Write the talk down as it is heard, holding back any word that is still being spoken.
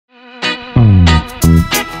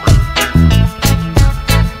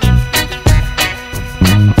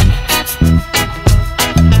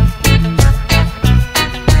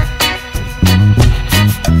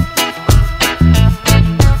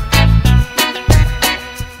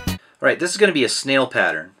Alright, this is going to be a snail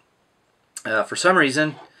pattern. For some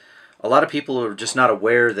reason, a lot of people are just not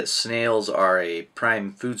aware that snails are a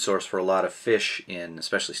prime food source for a lot of fish in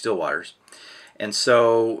especially still waters. And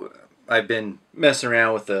so I've been messing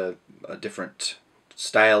around with a different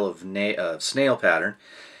style of snail pattern.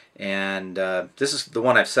 And this is the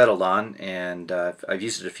one I've settled on, and I've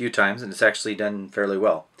used it a few times, and it's actually done fairly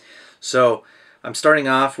well. So I'm starting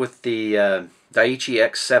off with the Daiichi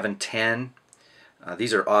X710.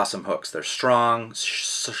 These are awesome hooks. They're strong,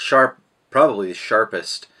 sharp, probably the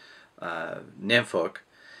sharpest nymph hook,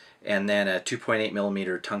 and then a 2.8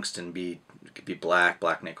 millimeter tungsten bead. It could be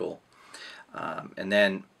black nickel. And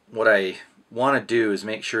then what I want to do is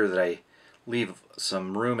make sure that I leave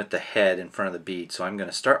some room at the head in front of the bead. So I'm going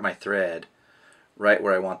to start my thread right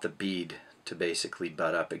where I want the bead to basically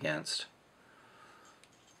butt up against.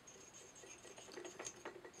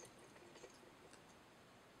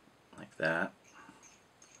 Like that.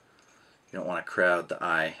 You don't want to crowd the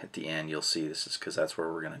eye at the end. You'll see this is because that's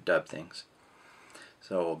where we're going to dub things.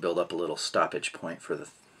 So we'll build up a little stoppage point for the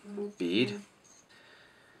bead.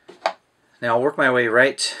 Now I'll work my way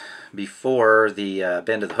right before the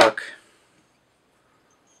bend of the hook.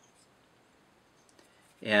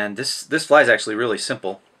 And this fly is actually really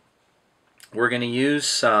simple. We're going to use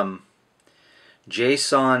some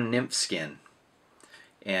JSON nymph skin.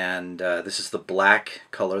 And this is the black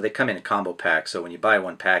color. They come in a combo pack, so when you buy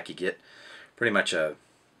one pack you get pretty much a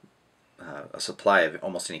supply of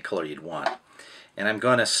almost any color you'd want. And I'm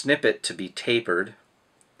going to snip it to be tapered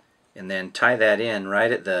and then tie that in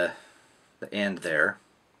right at the end there.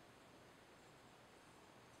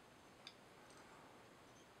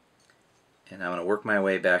 And I'm going to work my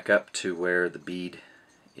way back up to where the bead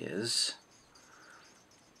is.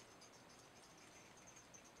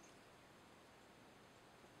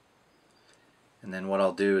 And then what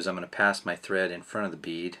I'll do is I'm going to pass my thread in front of the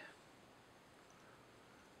bead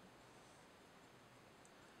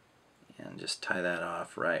and just tie that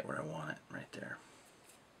off right where I want it, right there.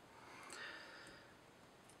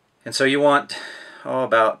 And so you want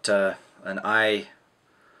about an eye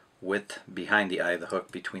width behind the eye of the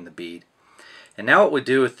hook between the bead. And now what we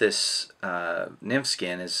do with this nymph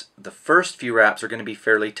skin is the first few wraps are going to be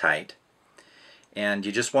fairly tight, and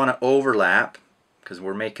you just want to overlap because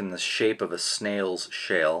we're making the shape of a snail's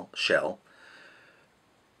shell.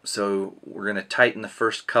 So we're going to tighten the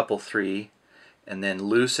first couple three and then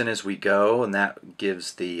loosen as we go, and that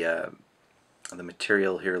gives the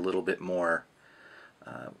material here a little bit more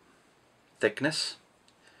thickness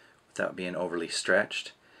without being overly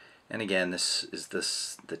stretched. And again, this is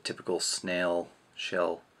the typical snail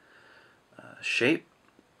shell shape.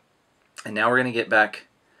 And now we're going to get back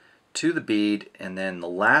to the bead, and then the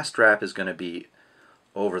last wrap is going to be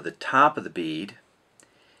over the top of the bead.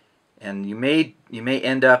 And you may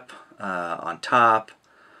end up on top,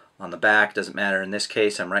 on the back, doesn't matter. In this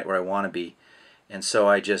case, I'm right where I want to be. And so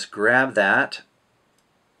I just grab that,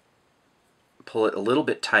 pull it a little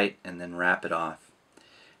bit tight, and then wrap it off.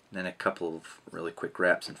 And then a couple of really quick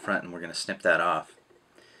wraps in front, and we're going to snip that off.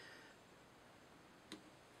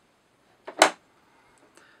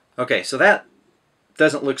 Okay, so that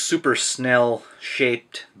doesn't look super snail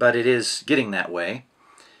shaped, but it is getting that way.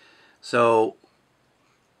 So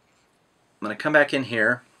I'm going to come back in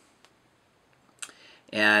here,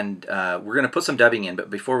 and we're going to put some dubbing in, but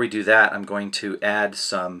before we do that I'm going to add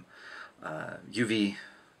some UV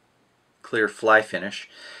clear fly finish,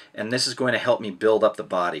 and this is going to help me build up the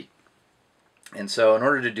body. And so in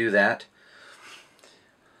order to do that,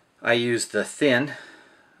 I use the thin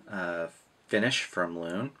finish from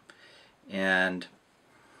Loon, and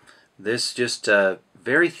this just a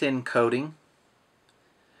very thin coating.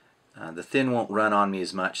 The thin won't run on me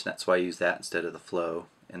as much, that's why I use that instead of the flow,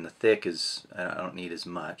 and the thick is I don't need as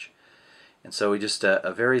much. And so we just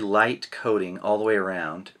a very light coating all the way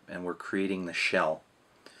around, and we're creating the shell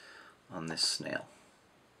on this snail.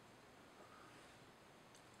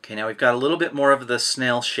 Okay, now we've got a little bit more of the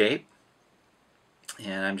snail shape,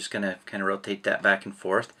 and I'm just going to kind of rotate that back and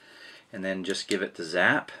forth and then just give it the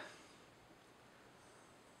zap.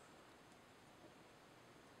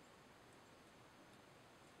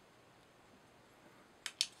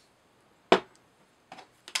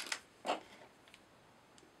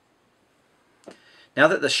 Now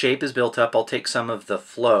that the shape is built up, I'll take some of the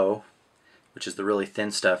flow, which is the really thin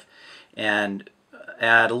stuff, and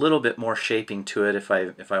add a little bit more shaping to it if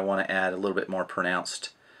I want to add a little bit more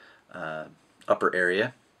pronounced upper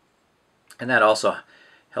area. And that also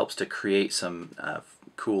helps to create some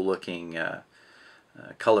cool looking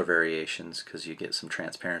color variations because you get some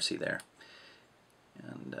transparency there.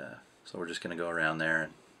 And so we're just going to go around there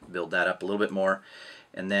and build that up a little bit more.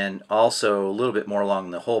 and then also a little bit more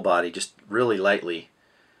along the whole body, just really lightly.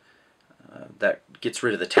 That gets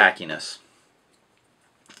rid of the tackiness.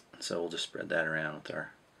 So we'll just spread that around with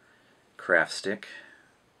our craft stick.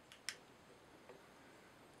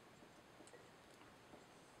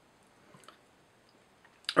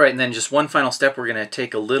 Alright, and then just one final step, we're going to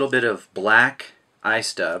take a little bit of black eye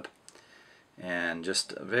stub, and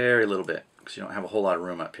just a very little bit, because you don't have a whole lot of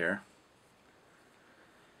room up here,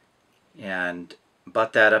 and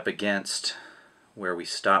butt that up against where we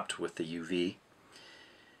stopped with the UV,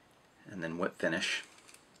 and then whip finish.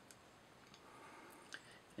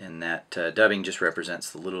 And that dubbing just represents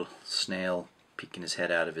the little snail peeking his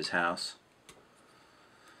head out of his house.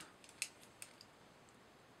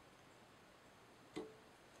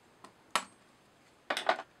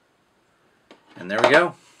 And there we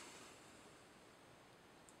go.